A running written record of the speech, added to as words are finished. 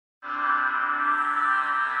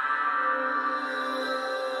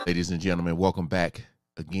Ladies and gentlemen, welcome back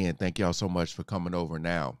again. Thank y'all so much for coming over.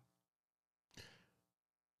 Now,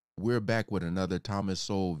 we're back with another Thomas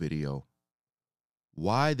Sowell video.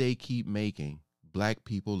 Why they keep making black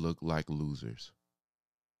people look like losers.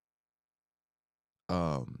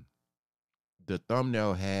 Um, the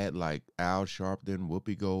thumbnail had like Al Sharpton,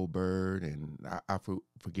 Whoopi Goldberg, and I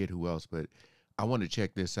forget who else, but I want to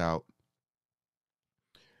check this out.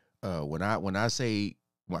 When I say,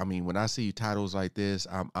 I mean, when I see titles like this,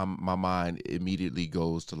 my mind immediately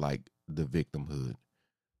goes to like the victimhood.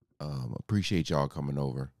 Appreciate y'all coming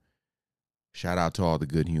over. Shout out to all the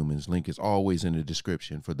good humans. Link is always in the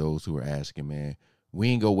description for those who are asking, man. We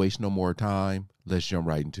ain't gonna waste no more time. Let's jump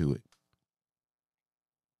right into it.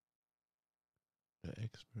 The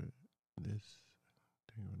expert, this.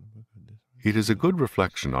 It is a good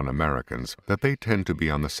reflection on Americans that they tend to be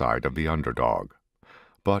on the side of the underdog.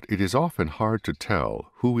 But it is often hard to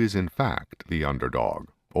tell who is in fact the underdog,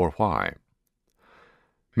 or why.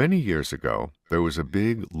 Many years ago, there was a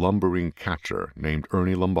big, lumbering catcher named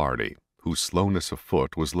Ernie Lombardi, whose slowness of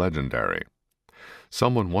foot was legendary.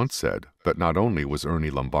 Someone once said that not only was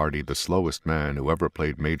Ernie Lombardi the slowest man who ever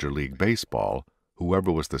played Major League Baseball,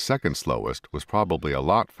 whoever was the second slowest was probably a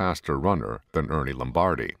lot faster runner than Ernie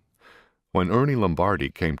Lombardi. When Ernie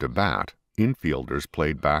Lombardi came to bat, infielders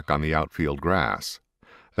played back on the outfield grass.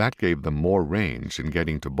 That gave them more range in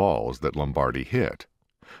getting to balls that Lombardi hit.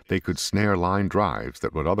 They could snare line drives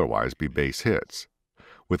that would otherwise be base hits.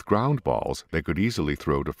 With ground balls, they could easily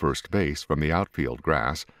throw to first base from the outfield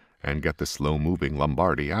grass and get the slow-moving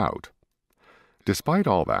Lombardi out. Despite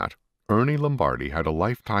all that, Ernie Lombardi had a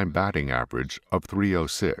lifetime batting average of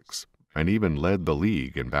 .306, and even led the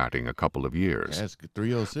league in batting a couple of years. That's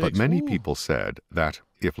 306. But many Ooh. people said that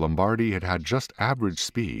if Lombardi had had just average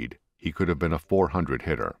speed, he could have been a .400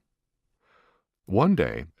 hitter. One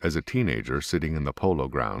day, as a teenager sitting in the Polo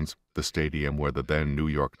Grounds, the stadium where the then New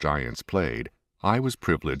York Giants played, I was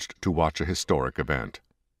privileged to watch a historic event.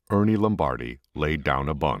 Ernie Lombardi laid down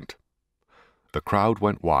a bunt. The crowd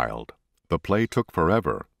went wild. The play took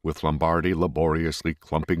forever, with Lombardi laboriously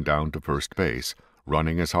clumping down to first base,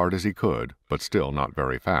 running as hard as he could, but still not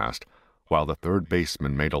very fast, while the third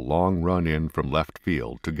baseman made a long run in from left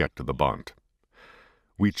field to get to the bunt.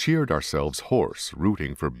 We cheered ourselves hoarse,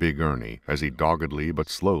 rooting for Big Ernie as he doggedly but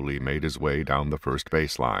slowly made his way down the first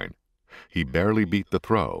baseline. He barely beat the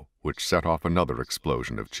throw, which set off another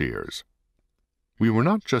explosion of cheers. We were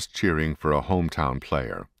not just cheering for a hometown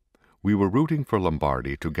player. We were rooting for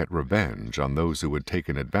Lombardi to get revenge on those who had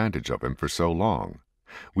taken advantage of him for so long.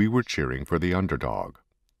 We were cheering for the underdog.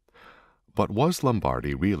 But was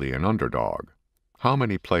Lombardi really an underdog? How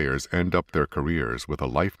many players end up their careers with a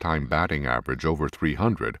lifetime batting average over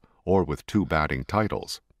 .300 or with 2 batting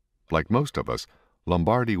titles? Like most of us,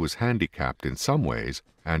 Lombardi was handicapped in some ways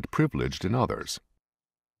and privileged in others.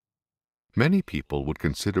 Many people would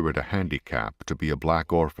consider it a handicap to be a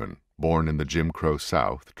black orphan born in the Jim Crow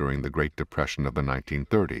South during the Great Depression of the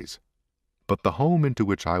 1930s. But the home into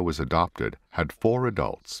which I was adopted had 4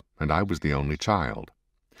 adults, and I was the only child.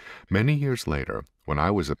 Many years later, when I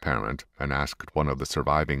was a parent and asked one of the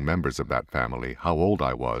surviving members of that family how old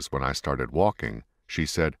I was when I started walking, she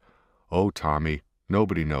said, "Oh, Tommy,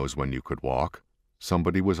 nobody knows when you could walk.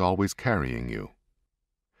 Somebody was always carrying you."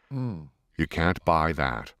 You can't buy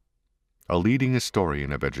that. A leading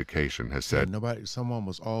historian of education has said, someone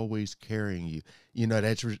was always carrying you. You know,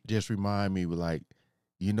 that just remind me, like,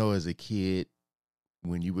 you know, as a kid,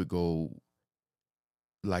 when you would go,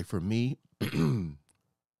 like for me,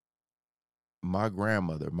 my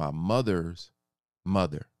grandmother, my mother's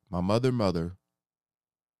mother,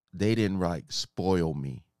 they didn't like spoil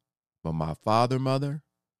me. But my mother,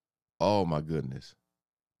 oh my goodness.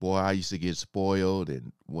 Boy, I used to get spoiled,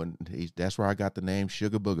 and that's where I got the name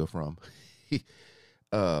Sugar Booger from.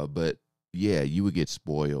 But yeah, you would get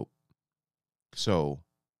spoiled. So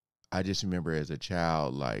I just remember as a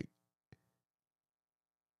child, like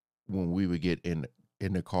when we would get in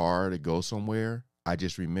the car to go somewhere, I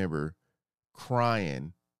just remember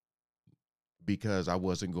crying because I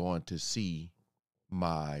wasn't going to see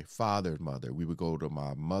my father's mother. We would go to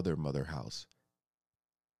my mother house.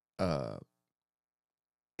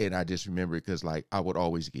 And I just remember because like I would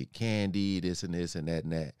always get candy, this and this and that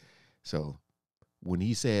and that. So when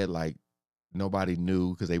he said like nobody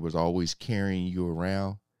knew because they was always carrying you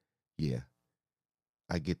around, yeah,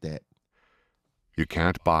 I get that. You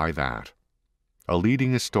can't buy that. A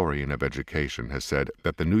leading historian of education has said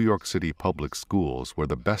that the New York City public schools were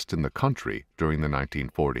the best in the country during the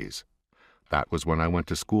 1940s. That was when I went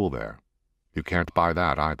to school there. You can't buy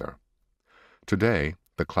that either. Today,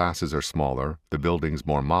 the classes are smaller, the buildings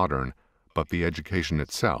more modern, but the education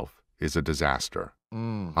itself is a disaster.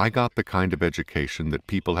 Mm. I got the kind of education that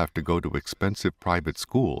people have to go to expensive private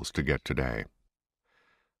schools to get today.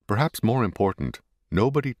 Perhaps more important,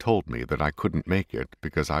 nobody told me that I couldn't make it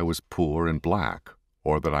because I was poor and black,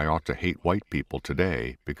 or that I ought to hate white people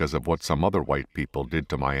today because of what some other white people did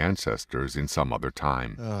to my ancestors in some other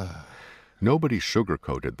time. Nobody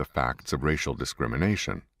sugarcoated the facts of racial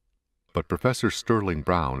discrimination. But Professor Sterling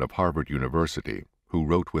Brown of Harvard University, who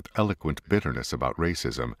wrote with eloquent bitterness about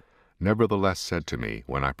racism, nevertheless said to me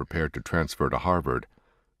when I prepared to transfer to Harvard,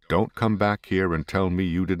 "Don't come back here and tell me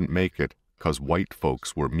you didn't make it 'cause white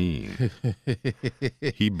folks were mean."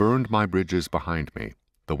 He burned my bridges behind me,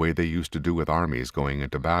 the way they used to do with armies going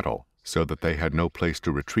into battle, so that they had no place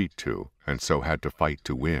to retreat to, and so had to fight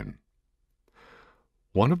to win.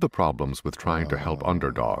 One of the problems with trying to help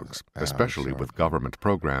underdogs, especially with government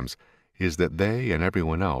programs, is that they and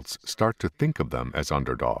everyone else start to think of them as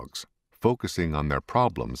underdogs, focusing on their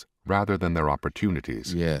problems rather than their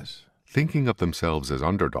opportunities. Yes. Thinking of themselves as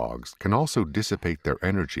underdogs can also dissipate their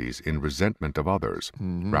energies in resentment of others,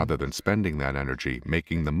 rather than spending that energy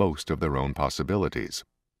making the most of their own possibilities.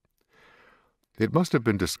 It must have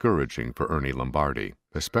been discouraging for Ernie Lombardi,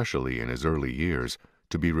 especially in his early years,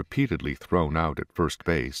 to be repeatedly thrown out at first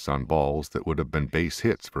base on balls that would have been base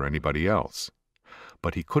hits for anybody else.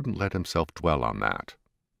 But he couldn't let himself dwell on that,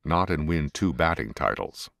 not and win 2 batting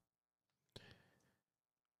titles.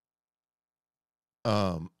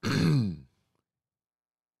 I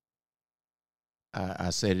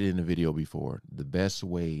said it in the video before. The best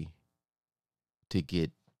way to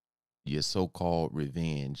get your so-called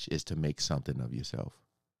revenge is to make something of yourself.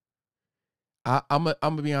 I'm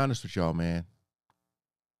gonna be honest with y'all, man.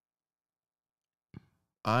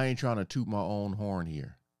 I ain't trying to toot my own horn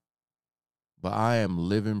here, but I am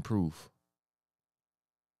living proof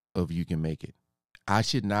of you can make it. I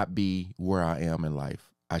should not be where I am in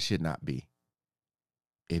life. I should not be.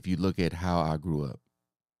 If you look at how I grew up,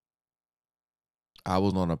 I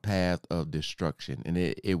was on a path of destruction, and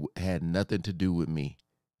it had nothing to do with me.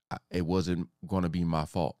 It wasn't going to be my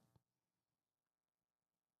fault.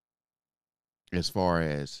 As far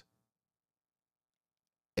as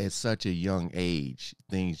at such a young age,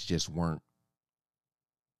 things just weren't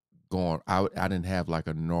going. I didn't have like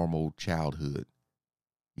a normal childhood.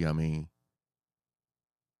 You know what I mean?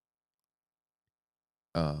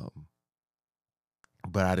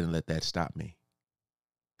 But I didn't let that stop me.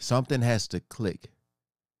 Something has to click.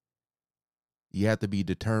 You have to be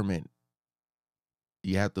determined.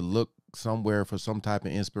 You have to look somewhere for some type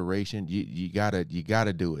of inspiration. You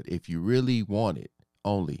gotta do it if you really want it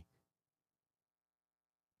only.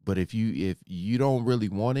 But if you don't really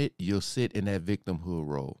want it, you'll sit in that victimhood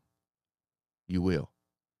role. You will.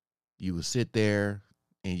 You will sit there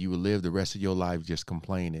and you will live the rest of your life just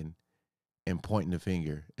complaining and pointing the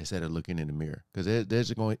finger instead of looking in the mirror. Because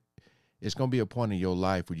it's going to be a point in your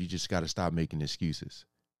life where you just got to stop making excuses.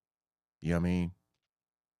 You know what I mean?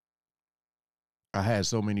 I had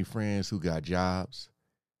so many friends who got jobs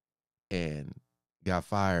and got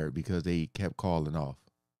fired because they kept calling off.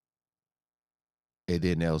 And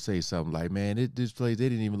then they'll say something like, "Man, this place, they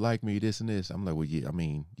didn't even like me, this and this." I'm like, "Well, yeah, I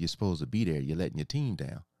mean, you're supposed to be there. You're letting your team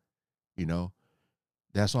down." You know?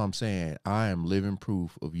 That's what I'm saying. I am living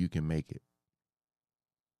proof of you can make it.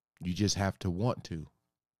 You just have to want to.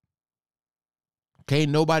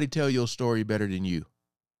 Can't nobody tell your story better than you.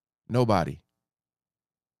 Nobody.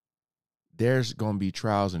 There's going to be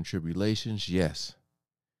trials and tribulations, yes.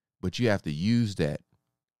 But you have to use that.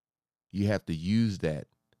 You have to use that.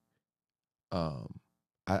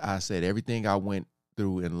 I said everything I went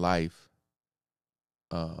through in life,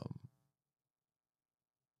 I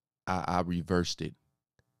reversed it.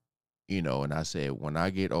 You know, and I said, when I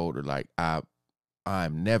get older, like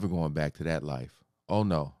I'm never going back to that life. Oh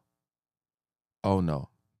no. Oh no.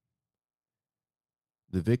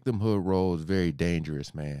 The victimhood role is very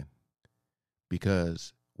dangerous, man.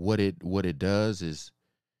 Because what it does is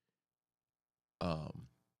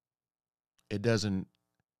it doesn't,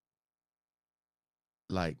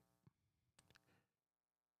 like,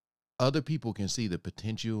 other people can see the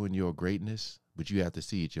potential in your greatness, but you have to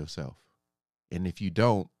see it yourself. And if you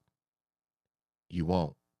don't, you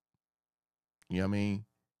won't. You know what I mean?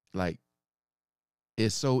 Like,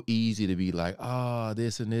 it's so easy to be like, "Oh,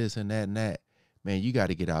 this and this and that and that." Man, you got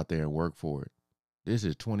to get out there and work for it. This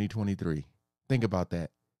is 2023. Think about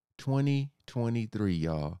that. 2023,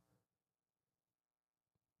 y'all.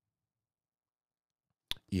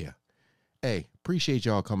 Yeah. Hey, appreciate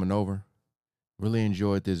y'all coming over. Really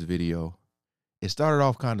enjoyed this video. It started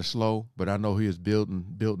off kind of slow, but I know he was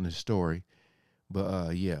building his story.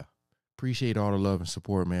 But yeah. Appreciate all the love and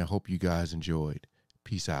support, man. Hope you guys enjoyed.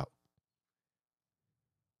 Peace out.